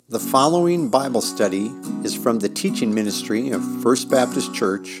The following Bible study is from the teaching ministry of First Baptist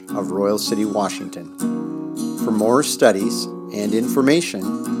Church of Royal City, Washington. For more studies and information,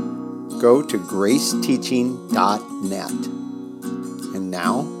 go to graceteaching.net. And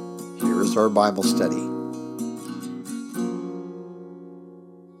now, here is our Bible study.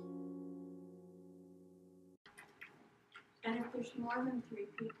 And if there's more than 3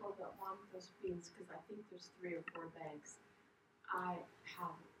 people that want those beans, because I think there's 3 or 4 bags,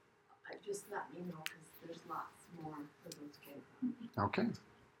 just let me know, because there's lots more for those kids. Okay.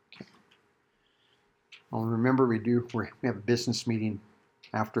 Well, remember we have a business meeting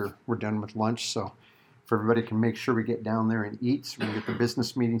after we're done with lunch, so if everybody can make sure we get down there and eat so we can get the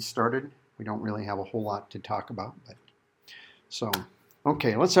business meeting started. We don't really have a whole lot to talk about.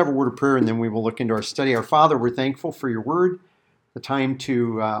 Okay, let's have a word of prayer and then we will look into our study. Our Father, we're thankful for your word, the time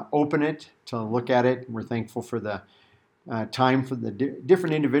to open it, to look at it. We're thankful for the time for the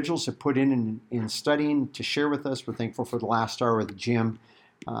different individuals that put in studying to share with us. We're thankful for the last hour with Jim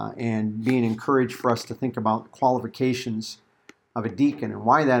and being encouraged for us to think about qualifications of a deacon and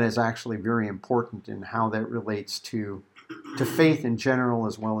why that is actually very important and how that relates to faith in general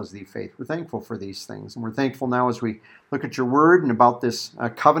as well as the faith. We're thankful for these things, and we're thankful now as we look at your word and about this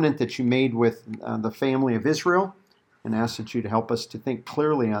covenant that you made with the family of Israel, and ask that you to help us to think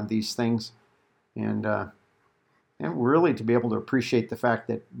clearly on these things and really to be able to appreciate the fact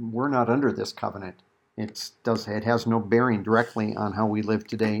that we're not under this covenant. It has no bearing directly on how we live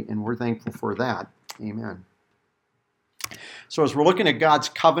today, and we're thankful for that. Amen. So as we're looking at God's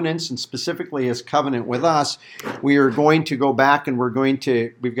covenants, and specifically His covenant with us, we are going to go back and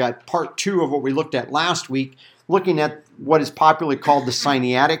we've got part 2 of what we looked at last week, looking at what is popularly called the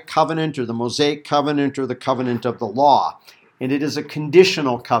Sinaitic covenant or the Mosaic covenant or the covenant of the law. And it is a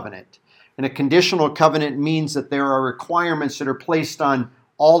conditional covenant. And a conditional covenant means that there are requirements that are placed on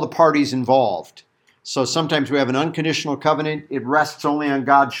all the parties involved. So sometimes we have an unconditional covenant. It rests only on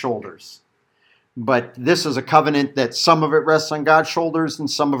God's shoulders. But this is a covenant that some of it rests on God's shoulders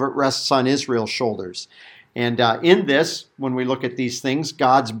and some of it rests on Israel's shoulders. And in this, when we look at these things,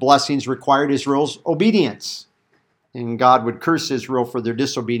 God's blessings required Israel's obedience. And God would curse Israel for their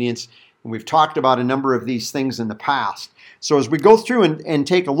disobedience. And we've talked about a number of these things in the past. So as we go through and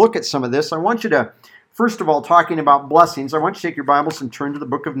take a look at some of this, I want you to, first of all, talking about blessings, I want you to take your Bibles and turn to the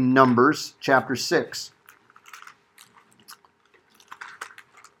book of Numbers, chapter 6.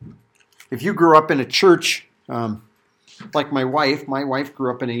 If you grew up in a church, like my wife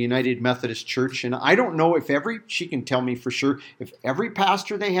grew up in a United Methodist church, and I don't know if she can tell me for sure, if every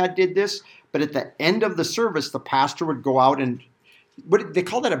pastor they had did this, but at the end of the service, the pastor would go out and, what they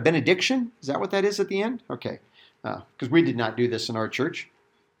call that, a benediction? Is that what that is at the end? Okay. Because we did not do this in our church.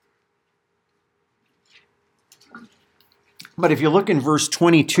 But if you look in verse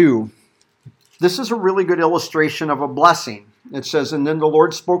 22, this is a really good illustration of a blessing. It says, "And then the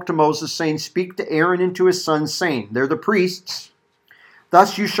Lord spoke to Moses, saying, Speak to Aaron and to his sons, saying," they're the priests,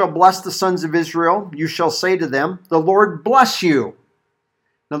 "Thus you shall bless the sons of Israel. You shall say to them, The Lord bless you."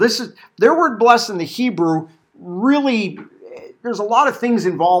 Now their word bless in the Hebrew really, there's a lot of things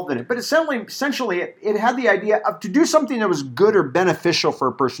involved in it, but essentially it had the idea of to do something that was good or beneficial for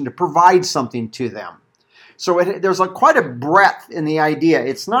a person, to provide something to them. So there's quite a breadth in the idea.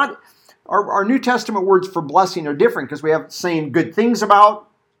 It's not, our New Testament words for blessing are different because we have saying good things about,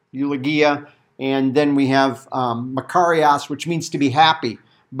 eulogia, and then we have makarios, which means to be happy.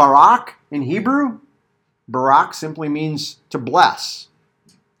 Barak in Hebrew, barak simply means to bless.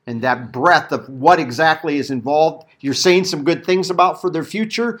 And that breadth of what exactly is involved, you're saying some good things about for their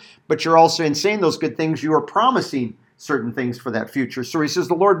future, but you're also in saying those good things, you are promising certain things for that future. So he says,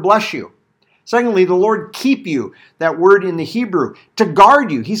 the Lord bless you. Secondly, the Lord keep you. That word in the Hebrew, to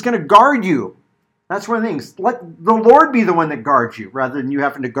guard you. He's going to guard you. That's one of the things. Let the Lord be the one that guards you rather than you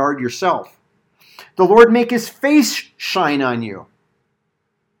having to guard yourself. The Lord make His face shine on you.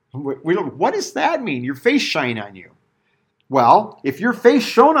 What does that mean? Your face shine on you. Well, if your face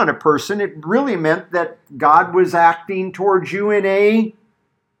shone on a person, it really meant that God was acting towards you in a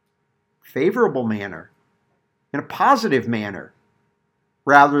favorable manner, in a positive manner,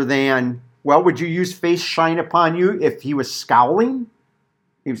 rather than, well, would you use face shine upon you if He was scowling?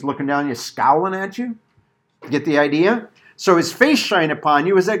 He was looking down and scowling at you? Get the idea? So His face shine upon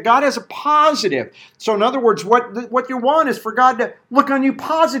you is that God has a positive. So in other words, what you want is for God to look on you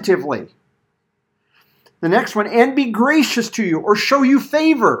positively. The next one, and be gracious to you or show you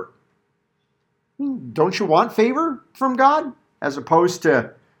favor. Don't you want favor from God? As opposed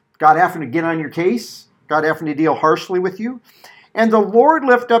to God having to get on your case, God having to deal harshly with you. And the Lord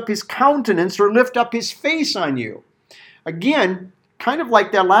lift up His countenance or lift up His face on you. Again, kind of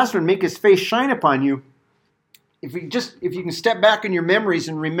like that last one, make his face shine upon you. If you can step back in your memories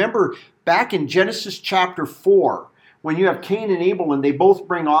and remember back in Genesis chapter 4, when you have Cain and Abel and they both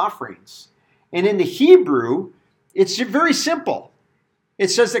bring offerings. And in the Hebrew, it's very simple. It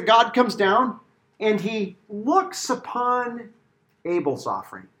says that God comes down and he looks upon Abel's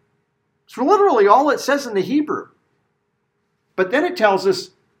offering. It's literally all it says in the Hebrew. But then it tells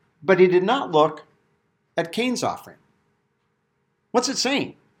us, but he did not look at Cain's offering. What's it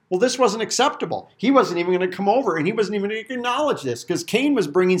saying? Well, this wasn't acceptable. He wasn't even going to come over, and he wasn't even going to acknowledge this because Cain was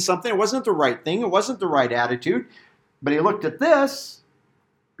bringing something. It wasn't the right thing. It wasn't the right attitude. But he looked at this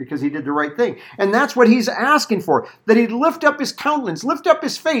because he did the right thing. And that's what he's asking for, that he'd lift up his countenance, lift up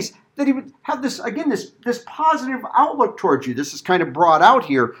his face, that he would have this, again, this positive outlook towards you. This is kind of brought out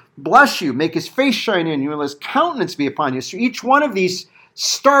here. Bless you, make his face shine in you, and let his countenance be upon you. So each one of these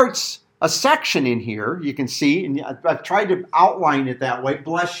starts a section in here, you can see, and I've tried to outline it that way.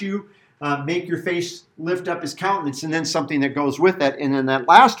 Bless you, make your face lift up his countenance, and then something that goes with that. And then that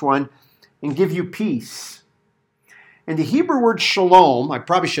last one, and give you peace. And the Hebrew word shalom, I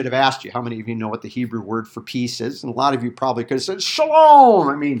probably should have asked you how many of you know what the Hebrew word for peace is. And a lot of you probably could have said shalom.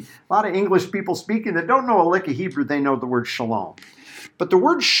 I mean, a lot of English people speaking that don't know a lick of Hebrew, they know the word shalom. But the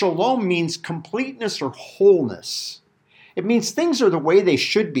word shalom means completeness or wholeness. It means things are the way they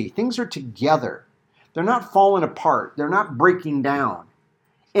should be. Things are together. They're not falling apart. They're not breaking down.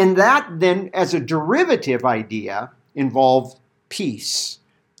 And that then, as a derivative idea, involved peace.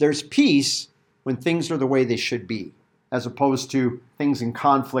 There's peace when things are the way they should be, as opposed to things in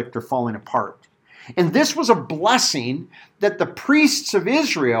conflict or falling apart. And this was a blessing that the priests of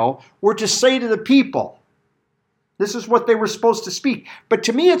Israel were to say to the people. This is what they were supposed to speak. But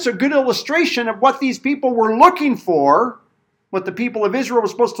to me, it's a good illustration of what these people were looking for, what the people of Israel were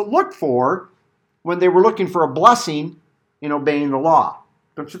supposed to look for when they were looking for a blessing in obeying the law.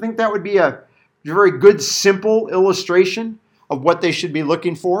 Don't you think that would be a very good, simple illustration of what they should be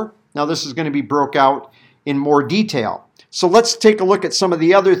looking for? Now, this is going to be broke out in more detail. So let's take a look at some of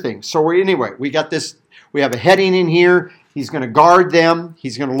the other things. So anyway, we got this. We have a heading in here. He's going to guard them.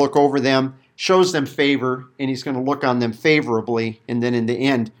 He's going to look over them, shows them favor, and he's going to look on them favorably, and then in the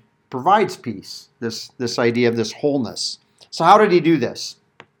end provides peace, this idea of this wholeness. So how did he do this?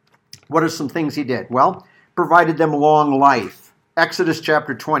 What are some things he did? Well, provided them long life. Exodus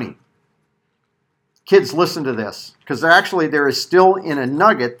chapter 20. Kids, listen to this, because there is still, in a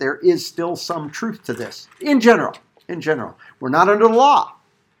nugget, there is still some truth to this. In general. We're not under the law.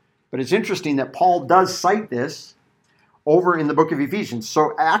 But it's interesting that Paul does cite this over in the book of Ephesians.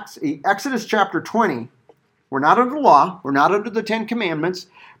 So Exodus chapter 20, we're not under the law, we're not under the Ten Commandments,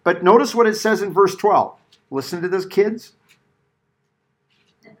 but notice what it says in verse 12. Listen to this, kids.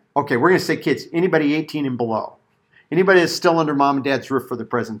 Okay, we're going to say kids, anybody 18 and below. Anybody that's still under mom and dad's roof for the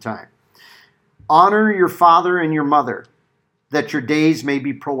present time. Honor your father and your mother, that your days may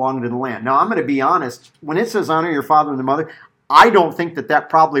be prolonged in the land. Now, I'm going to be honest. When it says honor your father and the mother, I don't think that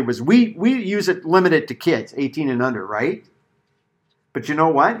probably was, we use it limited to kids, 18 and under, right? But you know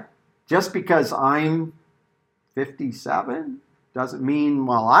what? Just because I'm 57 doesn't mean,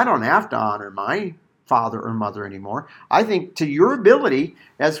 well, I don't have to honor my father or mother anymore. I think to your ability,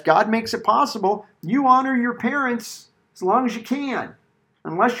 as God makes it possible, you honor your parents as long as you can.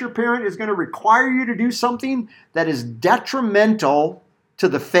 Unless your parent is going to require you to do something that is detrimental to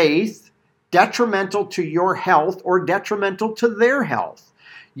the faith, detrimental to your health, or detrimental to their health.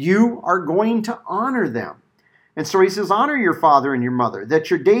 You are going to honor them. And so he says, honor your father and your mother,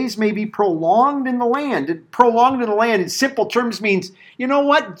 that your days may be prolonged in the land. And prolonged in the land in simple terms means, you know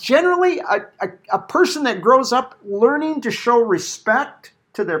what? Generally, a person that grows up learning to show respect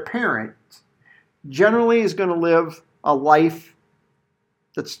to their parents generally is going to live a life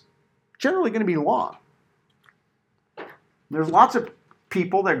that's generally going to be long. There's lots of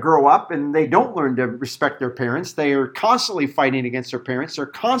people that grow up and they don't learn to respect their parents. They are constantly fighting against their parents. They're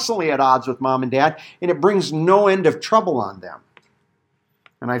constantly at odds with mom and dad, and it brings no end of trouble on them.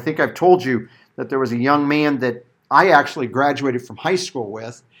 And I think I've told you that there was a young man that I actually graduated from high school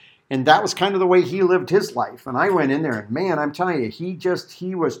with, and that was kind of the way he lived his life. And I went in there, and man, I'm telling you,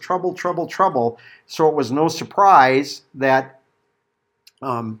 he was trouble. So it was no surprise that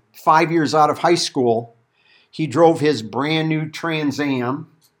 5 years out of high school, he drove his brand new Trans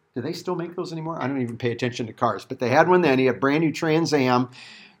Am. Do they still make those anymore? I don't even pay attention to cars, but they had one then. He had a brand new Trans Am,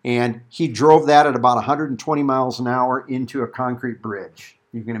 and he drove that at about 120 miles an hour into a concrete bridge.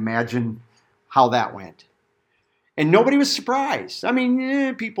 You can imagine how that went. And nobody was surprised. I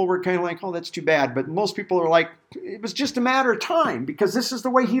mean, people were kind of like, oh, that's too bad. But most people are like, it was just a matter of time because this is the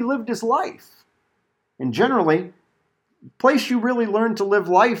way he lived his life. And generally, place you really learn to live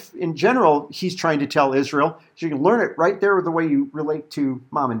life in general, he's trying to tell Israel, so you can learn it right there with the way you relate to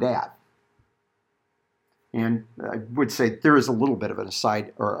mom and dad. And I would say there is a little bit of an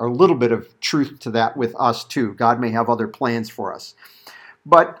aside, or a little bit of truth to that with us too. God may have other plans for us.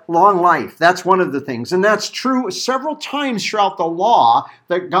 But long life, that's one of the things. And that's true several times throughout the law,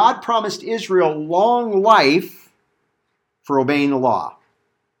 that God promised Israel long life for obeying the law.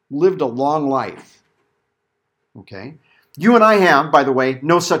 Lived a long life. Okay? You and I have, by the way,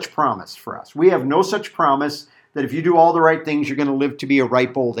 no such promise for us. We have no such promise that if you do all the right things, you're going to live to be a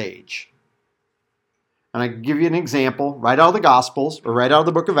ripe old age. And I can give you an example right out of the Gospels, or right out of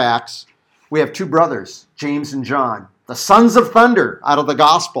the book of Acts. We have two brothers, James and John, the sons of thunder out of the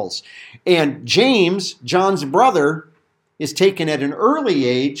Gospels. And James, John's brother, is taken at an early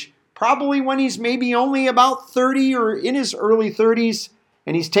age, probably when he's maybe only about 30 or in his early 30s,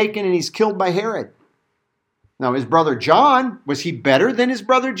 and he's taken and he's killed by Herod. Now, his brother John, was he better than his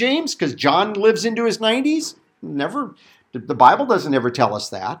brother James? Because John lives into his 90s? Never. The Bible doesn't ever tell us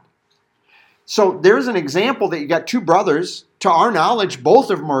that. So there's an example that you got two brothers. To our knowledge, both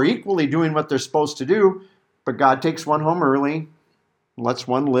of them are equally doing what they're supposed to do, but God takes one home early, lets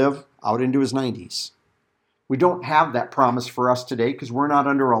one live out into his 90s. We don't have that promise for us today because we're not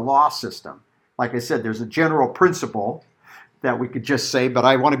under a law system. Like I said, there's a general principle that we could just say, but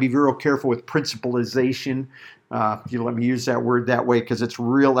I want to be real careful with principalization. If you let me use that word that way, because it's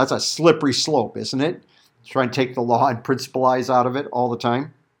real. That's a slippery slope, isn't it? Try and take the law and principalize out of it all the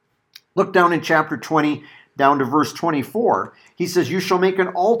time. Look down in chapter 20, down to verse 24. He says, "You shall make an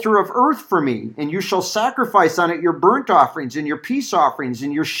altar of earth for me, and you shall sacrifice on it your burnt offerings and your peace offerings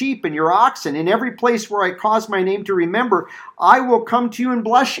and your sheep and your oxen. In every place where I cause my name to remember, I will come to you and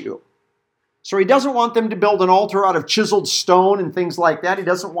bless you." So he doesn't want them to build an altar out of chiseled stone and things like that. He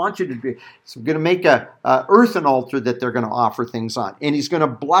doesn't want you to be. He's going to make a earthen altar that they're going to offer things on. And he's going to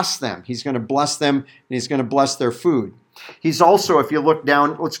bless them. He's going to bless them, and he's going to bless their food. He's also, if you look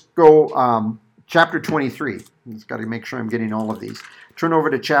down, let's go chapter 23. I've got to make sure I'm getting all of these. Turn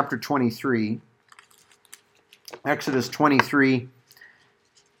over to chapter 23. Exodus 23.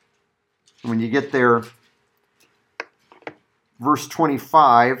 When you get there, verse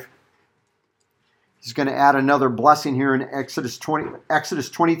 25. He's going to add another blessing here in Exodus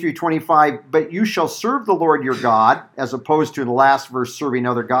 23:25. "But you shall serve the Lord your God," as opposed to the last verse, serving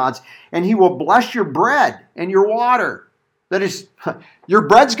other gods, "and he will bless your bread and your water." That is, your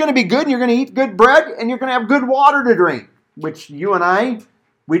bread's going to be good, and you're going to eat good bread, and you're going to have good water to drink, which you and I,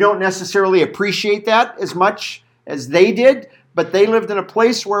 we don't necessarily appreciate that as much as they did, but they lived in a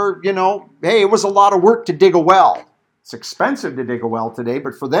place where, hey, it was a lot of work to dig a well. It's expensive to dig a well today,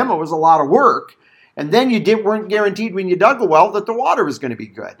 but for them it was a lot of work. And then weren't guaranteed when you dug a well that the water was going to be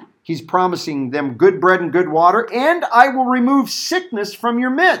good. He's promising them good bread and good water, and I will remove sickness from your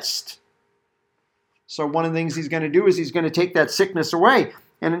midst. So one of the things he's going to do is he's going to take that sickness away.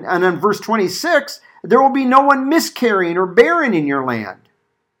 And in verse 26, there will be no one miscarrying or barren in your land.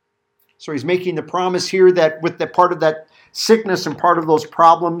 So he's making the promise here that with the part of that sickness and part of those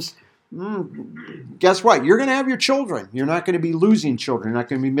problems, guess what? You're going to have your children. You're not going to be losing children. You're not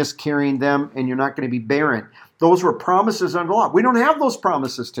going to be miscarrying them, and you're not going to be barren. Those were promises under law. We don't have those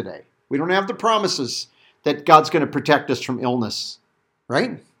promises today. We don't have the promises that God's going to protect us from illness,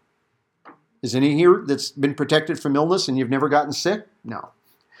 right? Is any here that's been protected from illness and you've never gotten sick? No.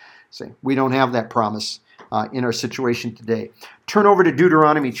 See, we don't have that promise in our situation today. Turn over to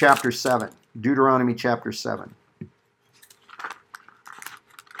Deuteronomy chapter 7. Deuteronomy chapter 7.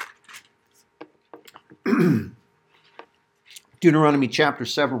 Deuteronomy chapter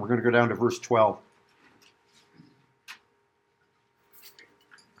 7, we're going to go down to verse 12.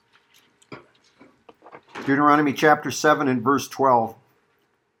 Deuteronomy chapter 7 and verse 12.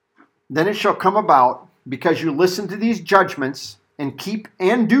 "Then it shall come about, because you listen to these judgments and keep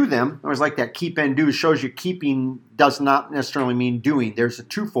and do them." I always like that keep and do. Shows you keeping does not necessarily mean doing. There's a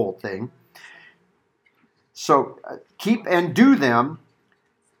twofold thing. So keep and do them.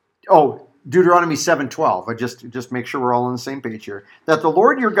 Oh, Deuteronomy 7:12. I just make sure we're all on the same page here. "That the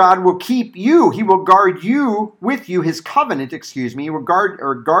Lord your God will keep you. He will guard you with you, his covenant, He will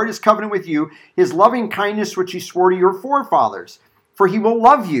guard his covenant with you, his loving kindness which he swore to your forefathers. For he will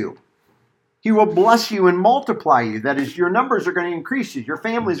love you. He will bless you and multiply you." That is, your numbers are going to increase. Your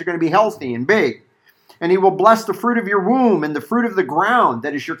families are going to be healthy and big. "And he will bless the fruit of your womb and the fruit of the ground."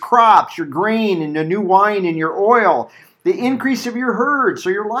 That is, your crops, your grain, and the new wine and your oil. "The increase of your herd,"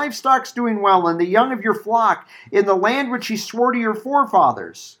 so your livestock's doing well, "and the young of your flock, in the land which he swore to your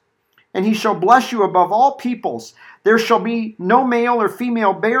forefathers. And he shall bless you above all peoples. There shall be no male or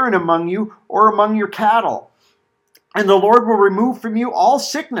female barren among you or among your cattle." And the Lord will remove from you all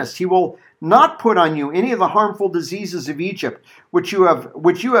sickness. He will not put on you any of the harmful diseases of Egypt, which you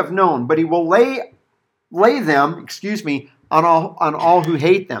have known, but he will lay them, on all who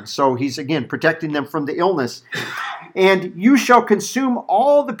hate them. So he's again protecting them from the illness. And you shall consume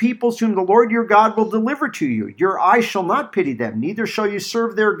all the peoples whom the Lord your God will deliver to you. Your eyes shall not pity them, neither shall you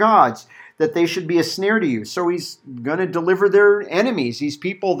serve their gods, that they should be a snare to you. So he's going to deliver their enemies, these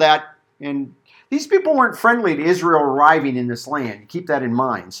people weren't friendly to Israel arriving in this land. Keep that in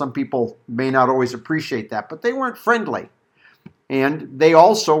mind. Some people may not always appreciate that, but they weren't friendly. And they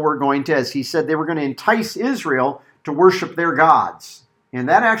also were going to, as he said, they were going to entice Israel to worship their gods. And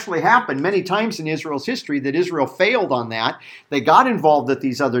that actually happened many times in Israel's history, that Israel failed on that. They got involved with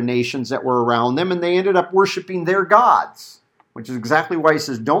these other nations that were around them, and they ended up worshiping their gods, which is exactly why he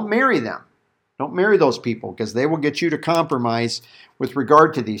says, don't marry them. Don't marry those people, because they will get you to compromise with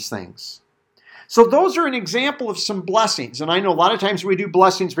regard to these things. So those are an example of some blessings. And I know a lot of times we do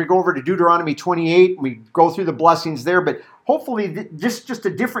blessings, we go over to Deuteronomy 28, and we go through the blessings there, but hopefully just a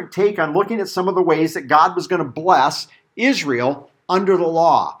different take on looking at some of the ways that God was going to bless Israel under the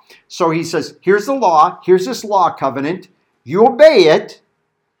law. So he says, here's the law, here's this law covenant, you obey it,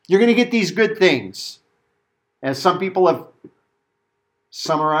 you're going to get these good things. As some people have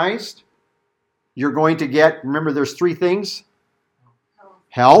summarized, you're going to get, remember there's three things: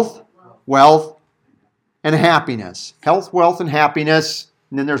 health, wealth, and happiness. Health, wealth, and happiness.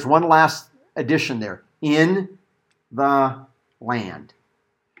 And then there's one last addition there. In the land.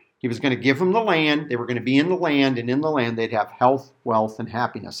 He was going to give them the land. They were going to be in the land, and in the land they'd have health, wealth, and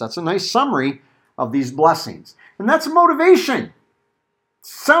happiness. That's a nice summary of these blessings. And that's a motivation.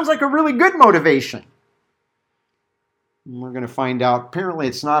 Sounds like a really good motivation. And we're going to find out apparently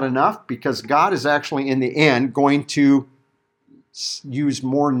it's not enough, because God is actually in the end going to use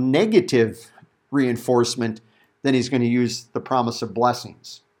more negative reinforcement than he's going to use the promise of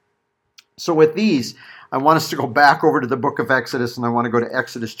blessings. So with these, I want us to go back over to the book of Exodus, and I want to go to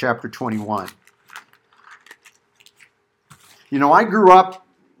Exodus chapter 21. You know, I grew up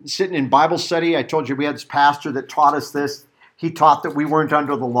sitting in Bible study. I told you we had this pastor that taught us this. He taught that we weren't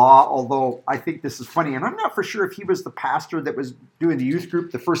under the law, although I think this is funny, and I'm not for sure if he was the pastor that was doing the youth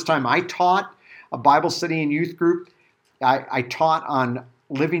group. The first time I taught a Bible study in youth group, I taught on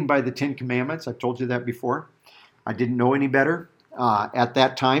living by the Ten Commandments. I've told you that before. I didn't know any better at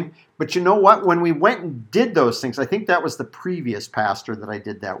that time. But you know what? When we went and did those things, I think that was the previous pastor that I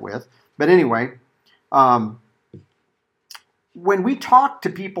did that with. But anyway, when we talk to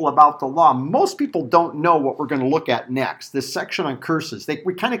people about the law, most people don't know what we're going to look at next. This section on curses.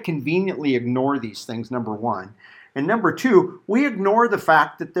 We kind of conveniently ignore these things, number one. And number two, we ignore the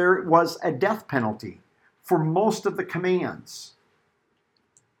fact that there was a death penalty for most of the commands.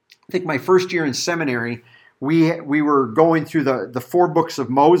 I think my first year in seminary, we were going through the 4 books of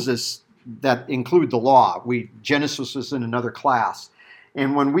Moses that include the law. Genesis was in another class.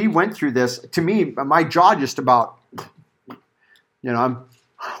 And when we went through this, to me, my jaw just about,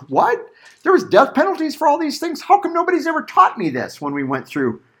 what? There was death penalties for all these things? How come nobody's ever taught me this when we went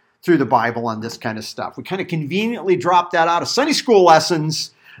through the Bible on this kind of stuff? We kind of conveniently dropped that out of Sunday school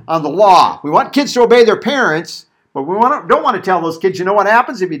lessons on the law. We want kids to obey their parents, but we don't want to tell those kids, you know what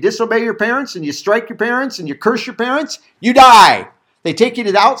happens if you disobey your parents and you strike your parents and you curse your parents? You die. They take you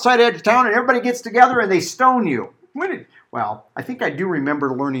to the outside edge of town and everybody gets together and they stone you. Well, I think I do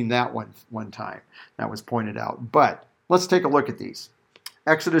remember learning that one time. That was pointed out. But let's take a look at these.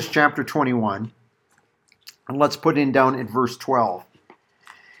 Exodus chapter 21. And let's put in down at verse 12.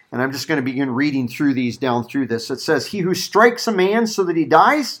 And I'm just going to begin reading through these down through this. It says, he who strikes a man so that he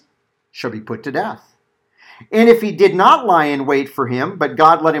dies shall be put to death. And if he did not lie in wait for him, but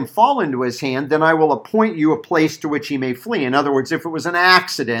God let him fall into his hand, then I will appoint you a place to which he may flee. In other words, if it was an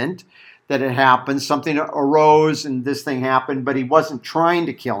accident that had happened, something arose and this thing happened, but he wasn't trying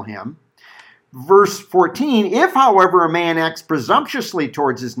to kill him. Verse 14, if, however, a man acts presumptuously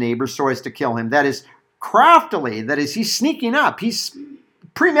towards his neighbor so as to kill him, that is craftily, that is, he's sneaking up, he's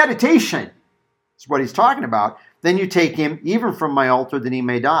premeditation, is what he's talking about, then you take him even from my altar that he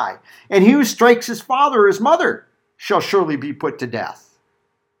may die. And he who strikes his father or his mother shall surely be put to death.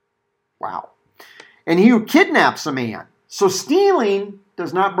 Wow. And he who kidnaps a man. So stealing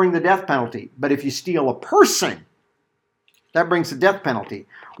does not bring the death penalty. But if you steal a person, that brings the death penalty.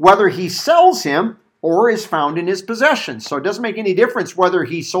 Whether he sells him or is found in his possession. So it doesn't make any difference whether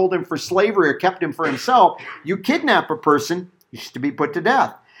he sold him for slavery or kept him for himself. You kidnap a person, he's to be put to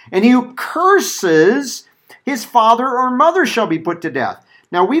death. And he who curses his father or mother shall be put to death.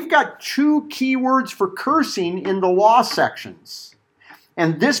 Now, we've got 2 key words for cursing in the law sections.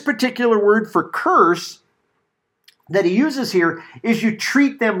 And this particular word for curse, that he uses here is you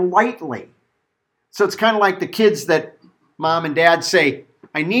treat them lightly. So it's kind of like the kids that mom and dad say,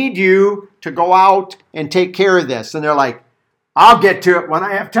 I need you to go out and take care of this. And they're like, I'll get to it when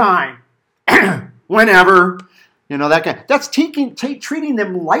I have time. Whenever. You know, that kind. That's treating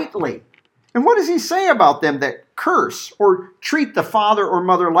them lightly. And what does he say about them that curse or treat the father or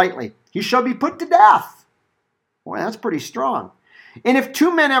mother lightly? He shall be put to death. Boy, that's pretty strong. And if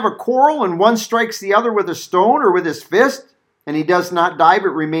two men have a quarrel and one strikes the other with a stone or with his fist, and he does not die but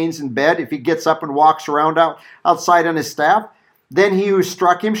remains in bed, if he gets up and walks around outside on his staff, then he who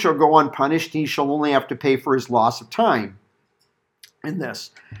struck him shall go unpunished. He shall only have to pay for his loss of time. In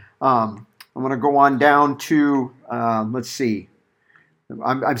this, I'm going to go on down to, let's see.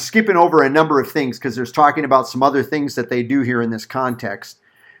 I'm skipping over a number of things because there's talking about some other things that they do here in this context.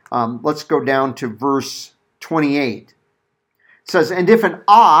 Let's go down to verse 28. It says, and if an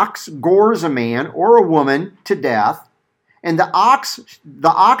ox gores a man or a woman to death, and the ox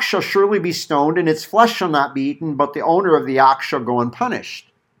shall surely be stoned, and its flesh shall not be eaten, but the owner of the ox shall go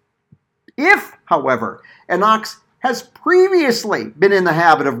unpunished. If, however, an ox has previously been in the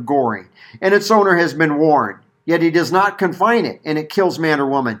habit of goring, and its owner has been warned, yet he does not confine it, and it kills man or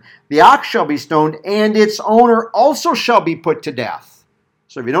woman, the ox shall be stoned, and its owner also shall be put to death.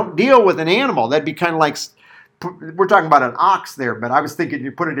 So if you don't deal with an animal, that'd be kind of like, we're talking about an ox there, but I was thinking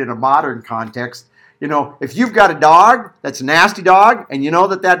you put it in a modern context. You know, if you've got a dog that's a nasty dog, and you know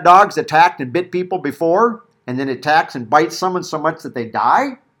that dog's attacked and bit people before, and then attacks and bites someone so much that they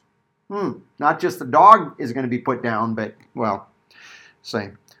die, not just the dog is going to be put down, but, well,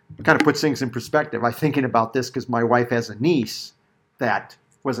 same. It kind of puts things in perspective. I'm thinking about this because my wife has a niece that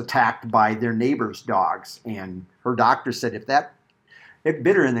was attacked by their neighbor's dogs, and her doctor said it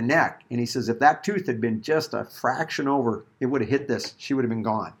bit her in the neck, and he says if that tooth had been just a fraction over, it would have hit this, she would have been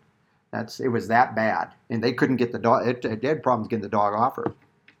gone. It was that bad, and they couldn't get the dog. It had problems getting the dog off her.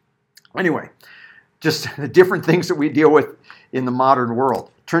 Anyway, just the different things that we deal with in the modern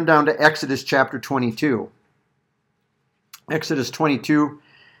world. Turn down to Exodus chapter 22. Exodus 22,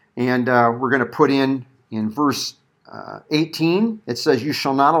 and we're going to put in verse 18. It says, "You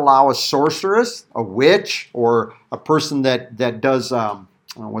shall not allow a sorceress, a witch, or a person that does."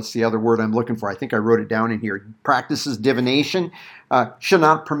 What's the other word I'm looking for? I think I wrote it down in here. Practices divination, shall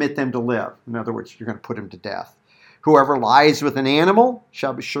not permit them to live. In other words, you're going to put them to death. Whoever lies with an animal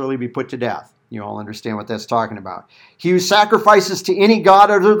shall surely be put to death. You all understand what that's talking about. He who sacrifices to any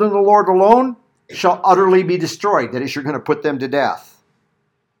god other than the Lord alone shall utterly be destroyed. That is, you're going to put them to death.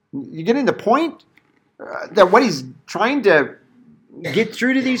 You getting the point? That what he's trying to get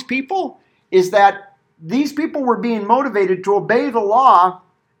through to these people is that these people were being motivated to obey the law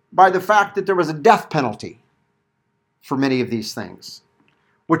by the fact that there was a death penalty for many of these things.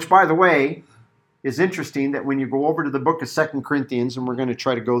 Which, by the way, is interesting that when you go over to the book of 2 Corinthians, and we're going to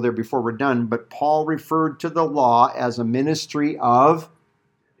try to go there before we're done, but Paul referred to the law as a ministry of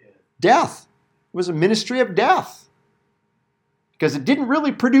death. It was a ministry of death. Because it didn't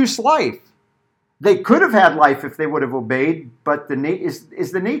really produce life. They could have had life if they would have obeyed, but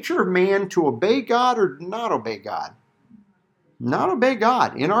is the nature of man to obey God or not obey God? Not obey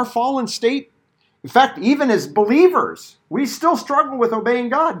God. In our fallen state, in fact, even as believers, we still struggle with obeying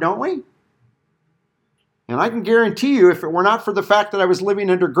God, don't we? And I can guarantee you, if it were not for the fact that I was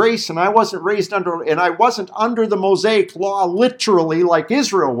living under grace and I wasn't under the Mosaic law literally like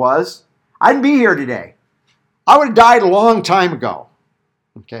Israel was, I'd be here today. I would have died a long time ago.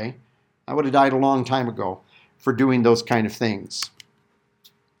 Okay? I would have died a long time ago for doing those kind of things.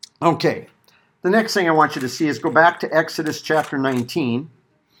 Okay, the next thing I want you to see is go back to Exodus chapter 19.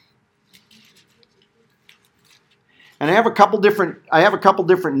 And I have a couple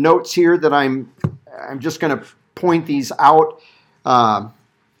different notes here that I'm just going to point these out.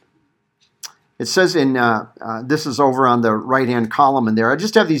 It says this is over on the right-hand column in there. I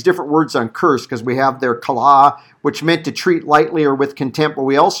just have these different words on curse because we have their kala, which meant to treat lightly or with contempt, but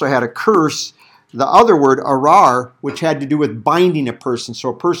we also had a curse, the other word, arar, which had to do with binding a person. So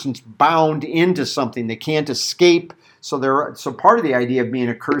a person's bound into something. They can't escape. So part of the idea of being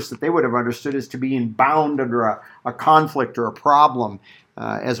a curse that they would have understood is to being bound under a conflict or a problem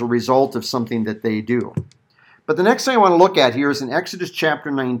as a result of something that they do. But the next thing I want to look at here is in Exodus chapter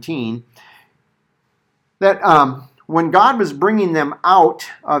 19, that when God was bringing them out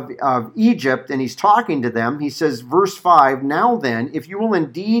of Egypt and he's talking to them, he says, verse 5, "Now then, if you will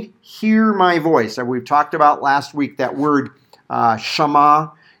indeed hear my voice." And we've talked about last week that word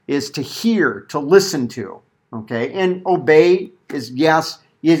shama is to hear, to listen to. Okay, and obey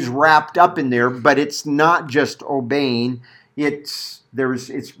is wrapped up in there, but it's not just obeying. it's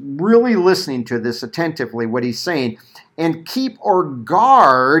really listening to this attentively, what he's saying. And keep or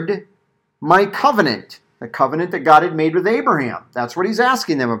guard my covenant, the covenant that God had made with Abraham. That's what he's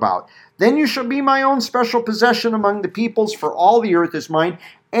asking them about. Then you shall be my own special possession among the peoples, for all the earth is mine,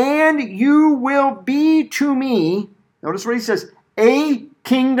 and you will be to me, notice what he says, a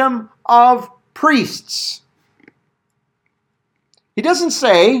kingdom of priests. He doesn't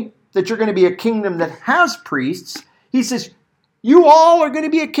say that you're going to be a kingdom that has priests. He says, you all are going to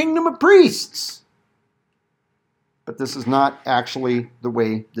be a kingdom of priests. But this is not actually the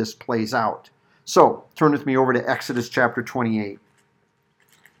way this plays out. So, turn with me over to Exodus chapter 28.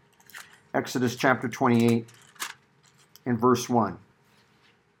 Exodus chapter 28 and verse 1.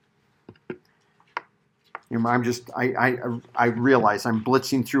 I realize I'm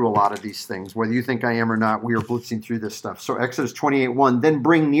blitzing through a lot of these things. Whether you think I am or not, we are blitzing through this stuff. So Exodus 28:1, then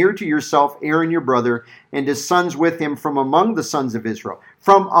bring near to yourself Aaron your brother and his sons with him from among the sons of Israel.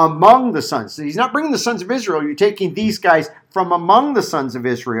 From among the sons. So he's not bringing the sons of Israel. You're taking these guys from among the sons of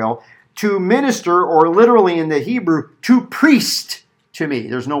Israel to minister, or literally in the Hebrew, to priest to me.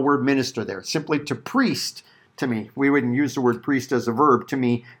 There's no word minister there. Simply to priest to me. We wouldn't use the word priest as a verb. To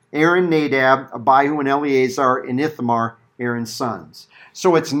me, Aaron, Nadab, Abihu, and Eleazar, and Ithamar, Aaron's sons.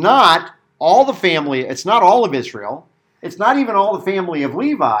 So it's not all the family, it's not all of Israel. It's not even all the family of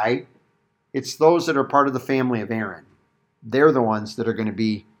Levi. It's those that are part of the family of Aaron. They're the ones that are going to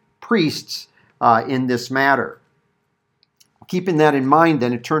be priests in this matter. Keeping that in mind,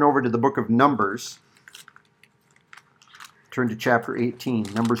 then, turn over to the book of Numbers. Turn to chapter 18,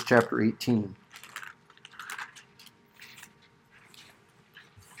 Numbers chapter 18.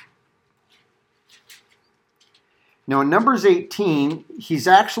 Now, in Numbers 18, he's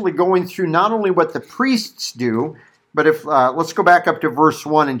actually going through not only what the priests do, but if let's go back up to verse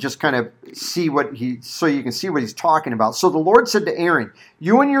 1 and just kind of see so you can see what he's talking about. So the Lord said to Aaron,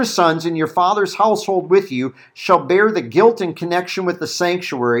 you and your sons and your father's household with you shall bear the guilt in connection with the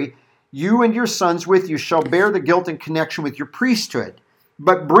sanctuary. You and your sons with you shall bear the guilt in connection with your priesthood.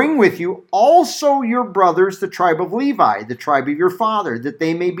 But bring with you also your brothers, the tribe of Levi, the tribe of your father, that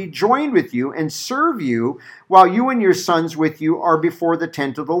they may be joined with you and serve you while you and your sons with you are before the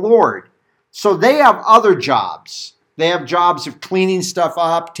tent of the Lord. So they have other jobs. They have jobs of cleaning stuff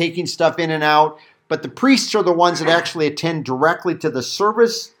up, taking stuff in and out, but the priests are the ones that actually attend directly to the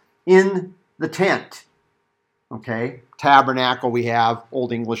service in the tent. Okay, tabernacle we have,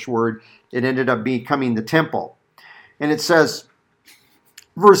 Old English word. It ended up becoming the temple. And it says,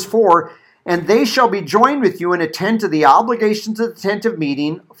 verse 4, and they shall be joined with you and attend to the obligations of the tent of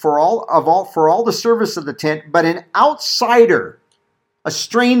meeting for all the service of the tent, but an outsider, a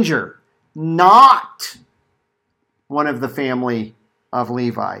stranger, not one of the family of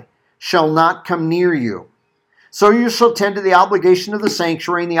Levi, shall not come near you. So you shall tend to the obligation of the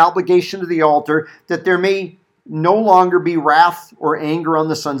sanctuary and the obligation of the altar, that there may no longer be wrath or anger on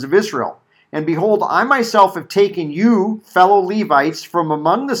the sons of Israel. And behold, I myself have taken you, fellow Levites, from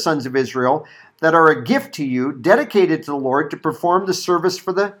among the sons of Israel, that are a gift to you, dedicated to the Lord, to perform the service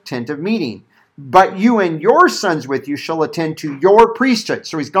for the tent of meeting. But you and your sons with you shall attend to your priesthood.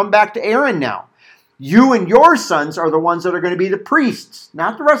 So he's come back to Aaron now. You and your sons are the ones that are going to be the priests,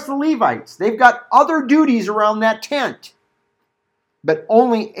 not the rest of the Levites. They've got other duties around that tent. But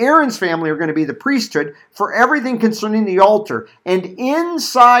only Aaron's family are going to be the priesthood for everything concerning the altar. And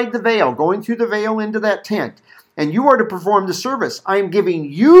inside the veil, going through the veil into that tent, and you are to perform the service. I am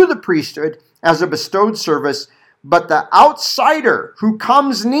giving you the priesthood as a bestowed service, but the outsider who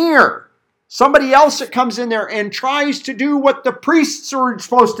comes near, somebody else that comes in there and tries to do what the priests are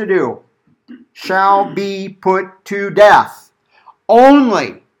supposed to do, shall be put to death.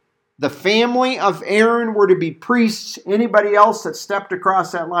 Only the family of Aaron were to be priests. Anybody else that stepped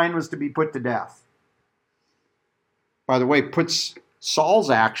across that line was to be put to death. By the way, puts Saul's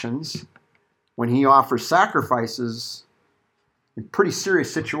actions when he offers sacrifices in a pretty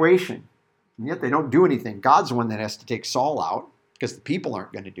serious situation. And yet they don't do anything. God's the one that has to take Saul out because the people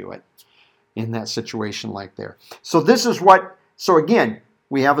aren't going to do it in that situation like there. So again,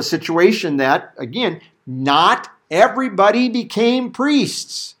 we have a situation that, again, not everybody became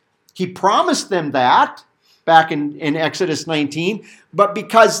priests. He promised them that back in Exodus 19, but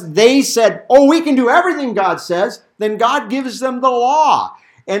because they said, oh, we can do everything God says, then God gives them the law.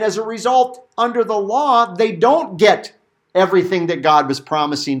 And as a result, under the law, they don't get everything that God was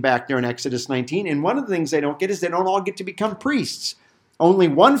promising back there in Exodus 19. And one of the things they don't get is they don't all get to become priests. Only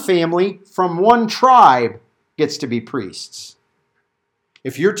one family from one tribe gets to be priests.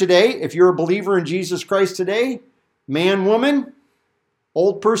 If you're a believer in Jesus Christ today, man, woman,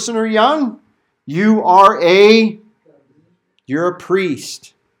 old person or young, you are a You're a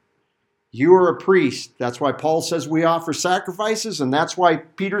priest. You are a priest. That's why Paul says we offer sacrifices, and that's why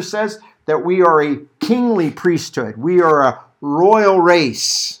Peter says that we are a kingly priesthood. We are a royal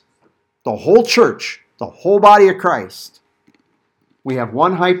race. The whole church, the whole body of Christ. We have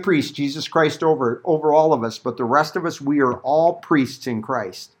one high priest, Jesus Christ, over all of us, but the rest of us, we are all priests in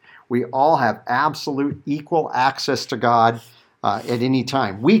Christ. We all have absolute equal access to God at any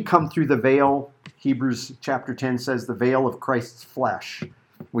time. We come through the veil. Hebrews chapter 10 says the veil of Christ's flesh.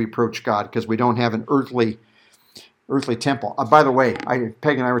 We approach God because we don't have an earthly temple. By the way,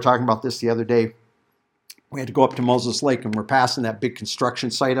 Peg and I were talking about this the other day. We had to go up to Moses Lake, and we're passing that big construction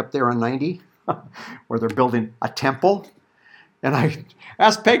site up there on 90 where they're building a temple. And I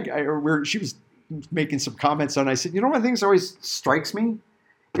asked Peg, she was making some comments on it. I said, you know, one of the things that always strikes me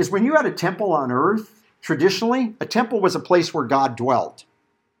is when you had a temple on earth, traditionally, a temple was a place where God dwelt.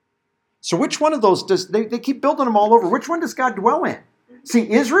 So which one of those they keep building them all over. Which one does God dwell in? See,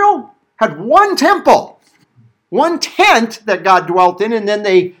 Israel had one temple, one tent that God dwelt in, and then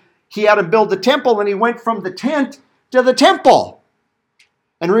he had to build the temple, and he went from the tent to the temple.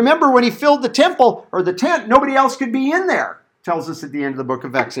 And remember, when he filled the temple, or the tent, nobody else could be in there, tells us at the end of the book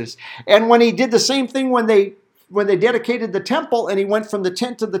of Exodus. And when he did the same thing when they dedicated the temple, and he went from the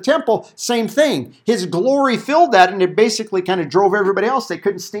tent to the temple, same thing. His glory filled that, and it basically kind of drove everybody else. They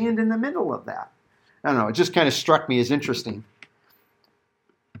couldn't stand in the middle of that. I don't know, it just kind of struck me as interesting.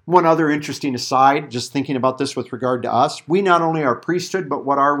 One other interesting aside, just thinking about this with regard to us, we not only are priesthood, but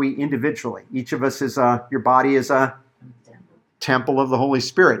what are we individually? Each of us is your body is a temple of the Holy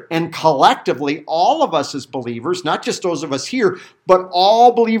Spirit. And collectively, all of us as believers, not just those of us here, but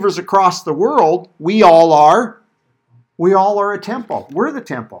all believers across the world, we all are a temple. We're the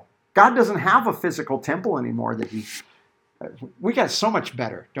temple. God doesn't have a physical temple anymore we got so much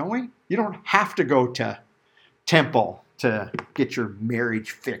better, don't we? You don't have to go to temple to get your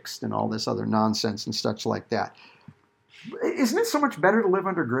marriage fixed and all this other nonsense and such like that. Isn't it so much better to live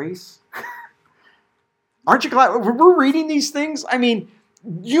under grace? Aren't you glad we're reading these things? I mean,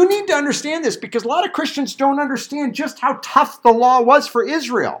 you need to understand this because a lot of Christians don't understand just how tough the law was for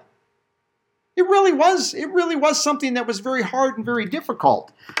Israel. It really was. It really was something that was very hard and very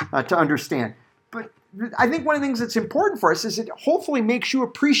difficult to understand. But I think one of the things that's important for us is it hopefully makes you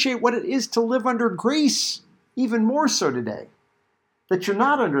appreciate what it is to live under grace even more so today, that you're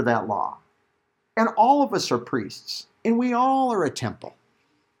not under that law. And all of us are priests, and we all are a temple,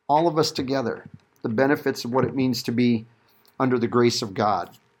 all of us together, the benefits of what it means to be under the grace of God.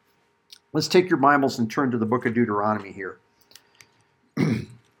 Let's take your Bibles and turn to the book of Deuteronomy here.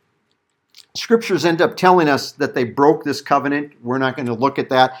 Scriptures end up telling us that they broke this covenant. We're not going to look at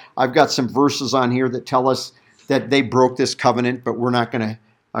that. I've got some verses on here that tell us that they broke this covenant, but we're not going to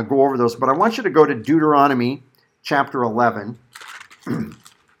go over those. But I want you to go to Deuteronomy chapter 11.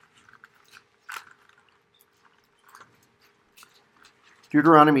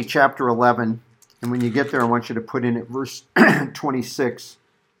 Deuteronomy chapter 11. And when you get there, I want you to put in at verse 26.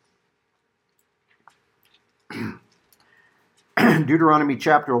 Deuteronomy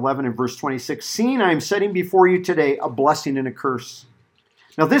chapter 11 and verse 26. Seeing I am setting before you today a blessing and a curse.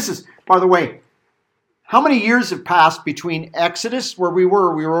 Now this is, by the way, how many years have passed between Exodus, where we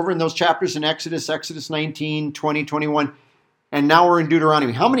were over in those chapters in Exodus 19, 20, 21, and now we're in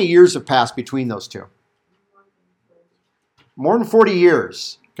Deuteronomy. How many years have passed between those two? More than 40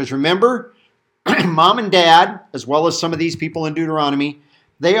 years. Because remember, Mom and Dad, as well as some of these people in Deuteronomy,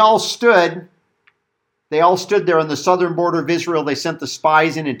 they all stood there on the southern border of Israel. They sent the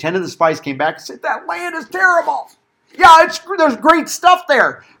spies in, and 10 of the spies came back and said, that land is terrible. Yeah, there's great stuff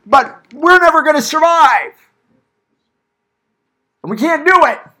there, but we're never going to survive. And we can't do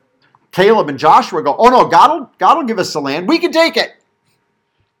it. Caleb and Joshua go, oh no, God will give us the land. We can take it.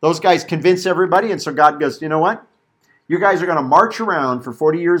 Those guys convince everybody, and so God goes, you know what? You guys are going to march around for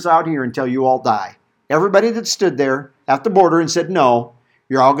 40 years out here until you all die. Everybody that stood there at the border and said, no,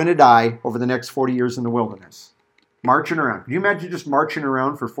 you're all going to die over the next 40 years in the wilderness. Marching around. Can you imagine just marching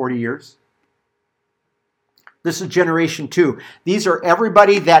around for 40 years? This is generation 2. These are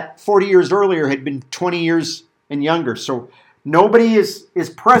everybody that 40 years earlier had been 20 years and younger. So nobody is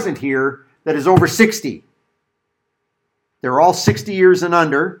present here that is over 60. They're all 60 years and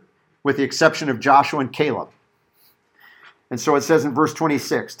under, with the exception of Joshua and Caleb. And so it says in verse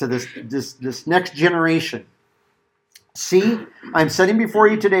 26, to this next generation, see, I'm setting before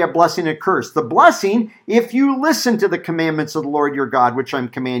you today a blessing and a curse. The blessing, if you listen to the commandments of the Lord your God, which I'm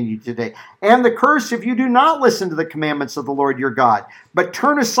commanding you today. And the curse, if you do not listen to the commandments of the Lord your God, but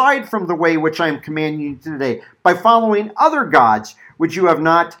turn aside from the way which I am commanding you today, by following other gods which you have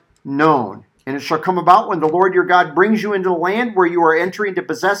not known. And it shall come about when the Lord your God brings you into the land where you are entering to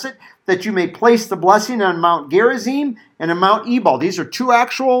possess it, that you may place the blessing on Mount Gerizim and on Mount Ebal. These are two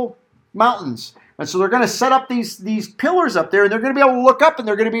actual mountains. And so they're going to set up these pillars up there, and they're going to be able to look up, and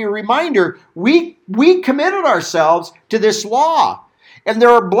they're going to be a reminder, we committed ourselves to this law. And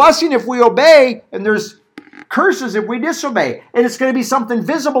there are blessings if we obey, and there's curses if we disobey. And it's going to be something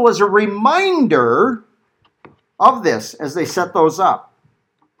visible as a reminder of this as they set those up.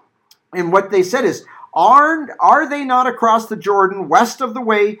 And what they said is, are they not across the Jordan, west of the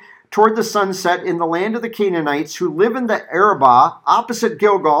way toward the sunset, in the land of the Canaanites, who live in the Arabah, opposite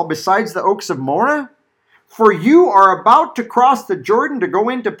Gilgal, besides the oaks of Moreh? For you are about to cross the Jordan to go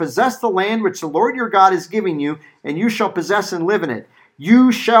in to possess the land which the Lord your God is giving you, and you shall possess and live in it.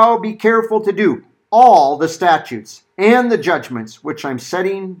 You shall be careful to do all the statutes and the judgments which I'm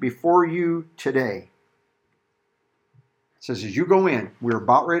setting before you today. It says, as you go in, we're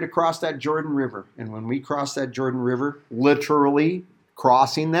about ready to cross that Jordan River. And when we cross that Jordan River, literally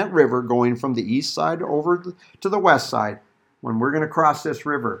crossing that river, going from the east side over to the west side, when we're going to cross this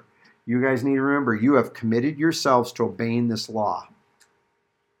river, you guys need to remember, you have committed yourselves to obeying this law.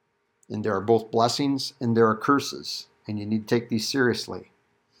 And there are both blessings and there are curses. And you need to take these seriously.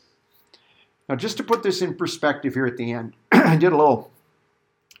 Now, just to put this in perspective here at the end, I did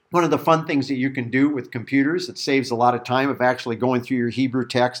one of the fun things that you can do with computers that saves a lot of time of actually going through your Hebrew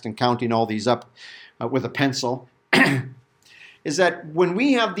text and counting all these up with a pencil, is that when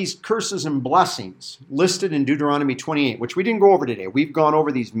we have these curses and blessings listed in Deuteronomy 28, which we didn't go over today. We've gone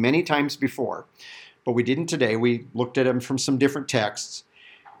over these many times before, but we didn't today. We looked at them from some different texts.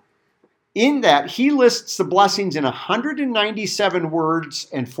 In that, he lists the blessings in 197 words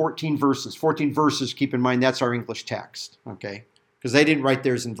and 14 verses. 14 verses, keep in mind, that's our English text, okay? Because they didn't write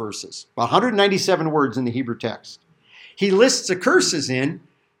theirs in verses. 197 words in the Hebrew text. He lists the curses in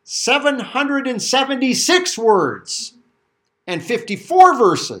 776 words and 54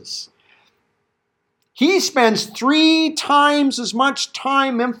 verses. He spends 3 times as much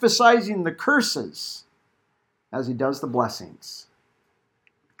time emphasizing the curses as he does the blessings.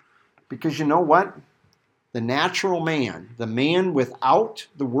 Because you know what? The natural man, the man without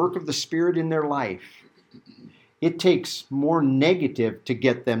the work of the Spirit in their life, it takes more negative to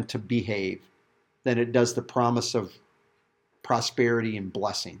get them to behave than it does the promise of prosperity and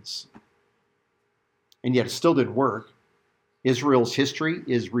blessings. And yet it still didn't work. Israel's history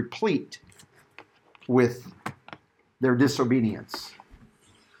is replete with their disobedience.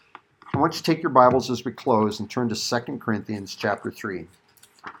 I want you to take your Bibles as we close and turn to 2 Corinthians chapter 3.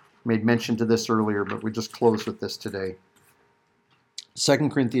 Made mention to this earlier, but we just close with this today. 2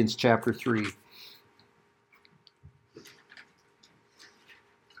 Corinthians chapter 3.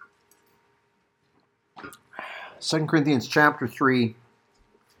 Second Corinthians chapter 3.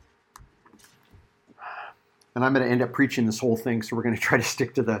 And I'm going to end up preaching this whole thing, so we're going to try to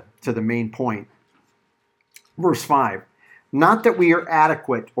stick to the main point. Verse 5. Not that we are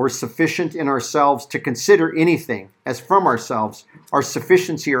adequate or sufficient in ourselves to consider anything as from ourselves. Our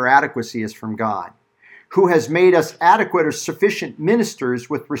sufficiency or adequacy is from God, who has made us adequate or sufficient ministers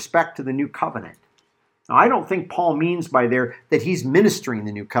with respect to the new covenant. Now, I don't think Paul means by there that he's ministering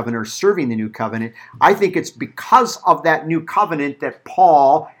the new covenant or serving the new covenant. I think it's because of that new covenant that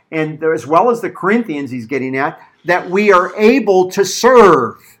Paul, and as well as the Corinthians he's getting at, that we are able to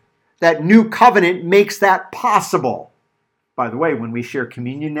serve. That new covenant makes that possible. By the way, when we share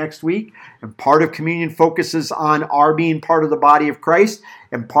communion next week, and part of communion focuses on our being part of the body of Christ,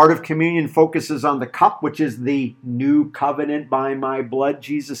 and part of communion focuses on the cup, which is the new covenant by my blood,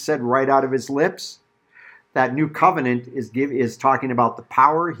 Jesus said right out of his lips. That new covenant is talking about the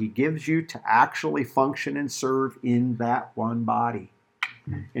power he gives you to actually function and serve in that one body.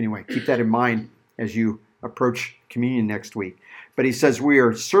 Anyway, keep that in mind as you approach communion next week. But he says we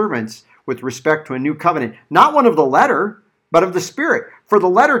are servants with respect to a new covenant, not one of the letter, but of the Spirit. For the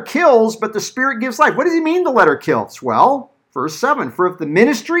letter kills, but the Spirit gives life. What does he mean the letter kills? Well, verse 7, for if the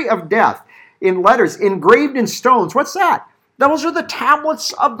ministry of death in letters engraved in stones, what's that? Those are the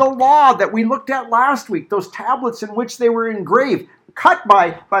tablets of the law that we looked at last week, those tablets in which they were engraved. Cut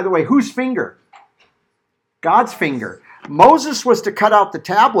by the way, whose finger? God's finger. Moses was to cut out the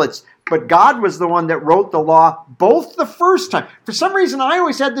tablets, but God was the one that wrote the law both the first time. For some reason, I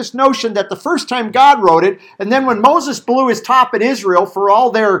always had this notion that the first time God wrote it, and then when Moses blew his top at Israel for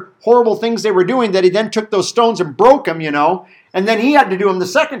all their horrible things they were doing, that he then took those stones and broke them, and then he had to do them the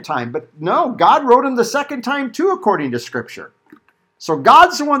second time. But no, God wrote them the second time too, according to Scripture. So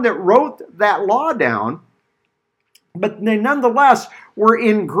God's the one that wrote that law down, but they nonetheless were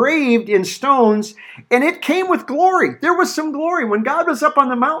engraved in stones, and it came with glory. There was some glory. When God was up on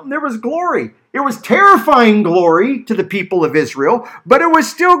the mountain, there was glory. It was terrifying glory to the people of Israel, but it was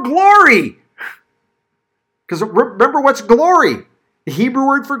still glory. Because remember what's glory? The Hebrew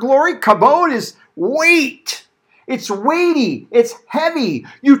word for glory, kabod, is weight. It's weighty. It's heavy.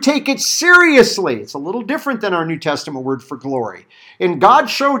 You take it seriously. It's a little different than our New Testament word for glory. And God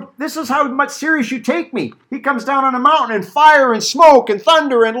showed, this is how much serious you take me. He comes down on a mountain and fire and smoke and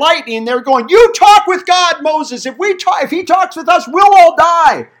thunder and lightning. And they're going, you talk with God, Moses. If he talks with us, we'll all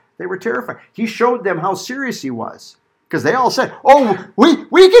die. They were terrified. He showed them how serious he was. Because they all said, oh,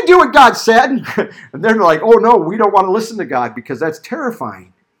 we can do what God said. And they're like, oh no, we don't want to listen to God because that's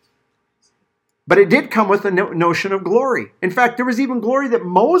terrifying. But it did come with a notion of glory. In fact, there was even glory that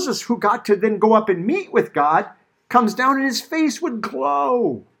Moses, who got to then go up and meet with God, comes down and his face would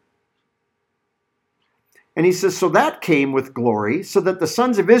glow. And he says, so that came with glory, so that the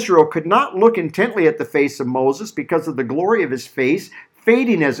sons of Israel could not look intently at the face of Moses because of the glory of his face,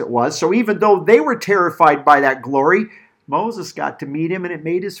 fading as it was. So even though they were terrified by that glory, Moses got to meet him and it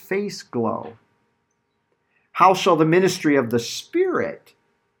made his face glow. How shall the ministry of the Spirit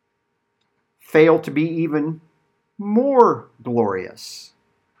fail to be even more glorious?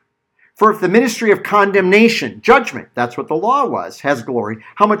 For if the ministry of condemnation, judgment, that's what the law was, has glory,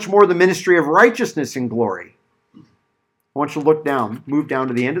 how much more the ministry of righteousness and glory? I want you to look down, move down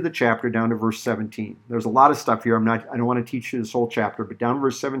to the end of the chapter, down to verse 17. There's a lot of stuff here. I don't want to teach you this whole chapter, but down to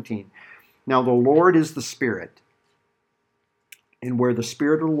verse 17. Now the Lord is the Spirit. And where the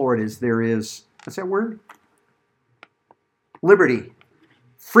Spirit of the Lord is, there is, what's that word? Liberty.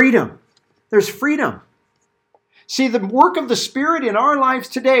 Freedom. There's freedom. See, the work of the Spirit in our lives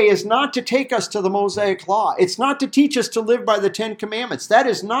today is not to take us to the Mosaic Law. It's not to teach us to live by the Ten Commandments. That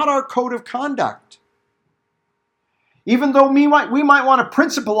is not our code of conduct. Even though we might want to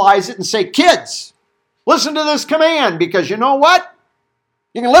principalize it and say, kids, listen to this command, because you know what?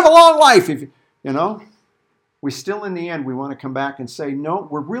 You can live a long life if you know. We still, in the end, we want to come back and say, no,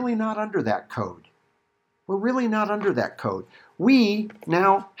 we're really not under that code. We're really not under that code. We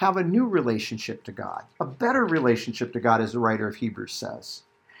now have a new relationship to God, a better relationship to God, as the writer of Hebrews says.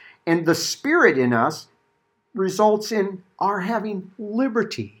 And the Spirit in us results in our having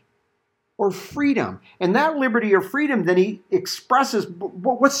liberty or freedom. And that liberty or freedom, then he expresses,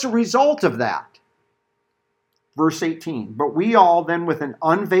 what's the result of that? Verse 18, but we all then with an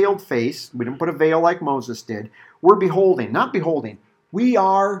unveiled face, we didn't put a veil like Moses did, we're beholding, not beholding, we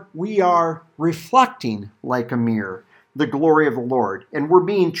are reflecting like a mirror the glory of the Lord. And we're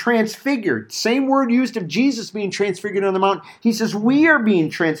being transfigured. Same word used of Jesus being transfigured on the mountain. He says we are being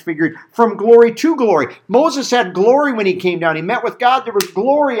transfigured from glory to glory. Moses had glory when he came down. He met with God. There was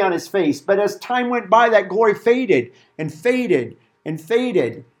glory on his face. But as time went by, that glory faded and faded and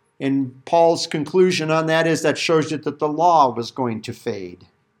faded. And Paul's conclusion on that is that shows you that the law was going to fade.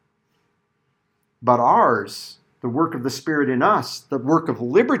 But ours, the work of the Spirit in us, the work of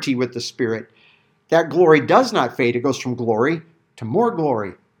liberty with the Spirit, that glory does not fade. It goes from glory to more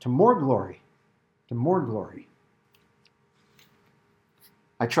glory, to more glory, to more glory.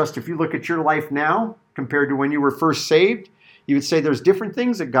 I trust if you look at your life now compared to when you were first saved, you would say there's different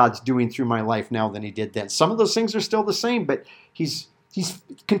things that God's doing through my life now than he did then. Some of those things are still the same, but he's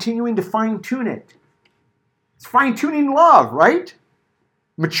continuing to fine-tune it. It's fine-tuning love, right?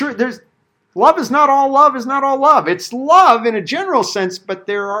 Love is not all love is not all love. It's love in a general sense, but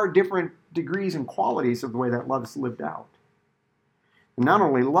there are different degrees and qualities of the way that love is lived out. And not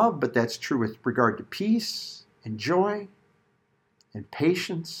only love, but that's true with regard to peace and joy and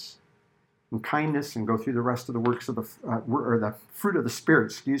patience and kindness, and go through the rest of the works of the fruit of the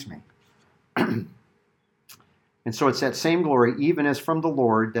Spirit, And so it's that same glory, even as from the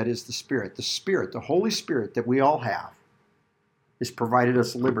Lord, that is the Spirit. The Spirit, the Holy Spirit that we all have, has provided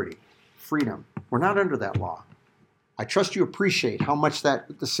us liberty, freedom. We're not under that law. I trust you appreciate how much the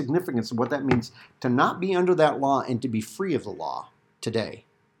significance of what that means to not be under that law and to be free of the law today.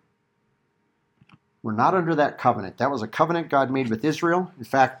 We're not under that covenant. That was a covenant God made with Israel. In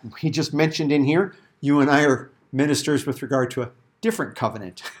fact, he just mentioned in here, you and I are ministers with regard to a different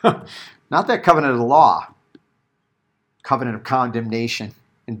covenant. Not that covenant of the law. Covenant of condemnation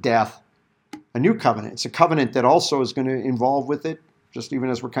and death. A new covenant. It's a covenant that also is going to involve with it, just even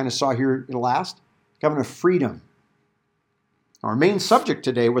as we kind of saw here in the last, covenant of freedom. Our main subject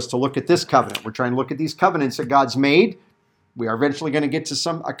today was to look at this covenant. We're trying to look at these covenants that God's made. We are eventually going to get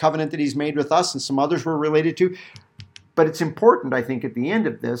to a covenant that he's made with us, and some others we're related to. But it's important, I think, at the end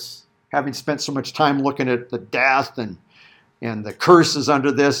of this, having spent so much time looking at the death and the curses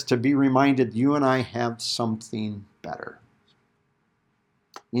under this, to be reminded you and I have something better.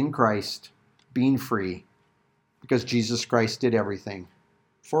 in Christ, being free, because Jesus Christ did everything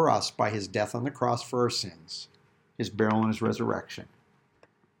for us by his death on the cross for our sins, his burial and his resurrection.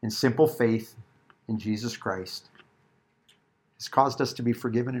 And simple faith in Jesus Christ has caused us to be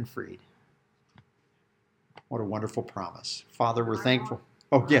forgiven and freed. What a wonderful promise. Father, we're thankful.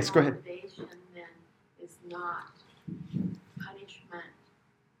 Oh, yes, go ahead. Motivation then is not punishment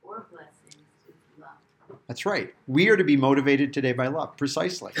or blessings, it's love. That's right. We are to be motivated today by love.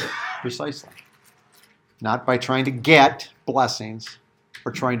 Precisely. Precisely. Not by trying to get blessings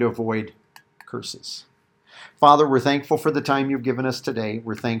or trying to avoid curses. Father, we're thankful for the time you've given us today.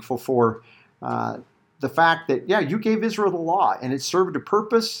 We're thankful for the fact that, you gave Israel the law, and it served a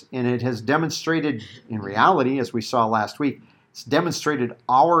purpose, and it has demonstrated, in reality, as we saw last week, it's demonstrated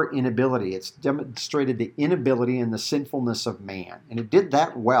our inability. It's demonstrated the inability and the sinfulness of man, and it did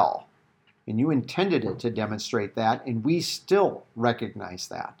that well. And you intended it to demonstrate that, and we still recognize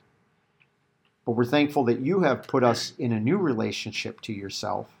that. But we're thankful that you have put us in a new relationship to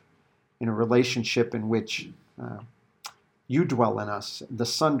yourself, in a relationship in which you dwell in us, the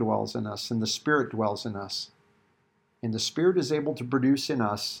Son dwells in us, and the Spirit dwells in us. And the Spirit is able to produce in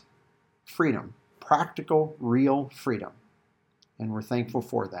us freedom, practical, real freedom. And we're thankful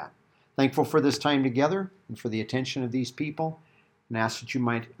for that. Thankful for this time together and for the attention of these people. And ask that you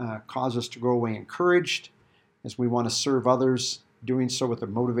might cause us to go away encouraged as we want to serve others, doing so with a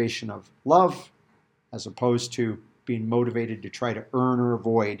motivation of love, as opposed to being motivated to try to earn or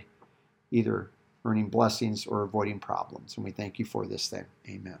avoid either earning blessings or avoiding problems. And we thank you for this thing.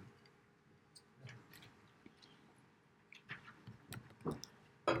 Amen.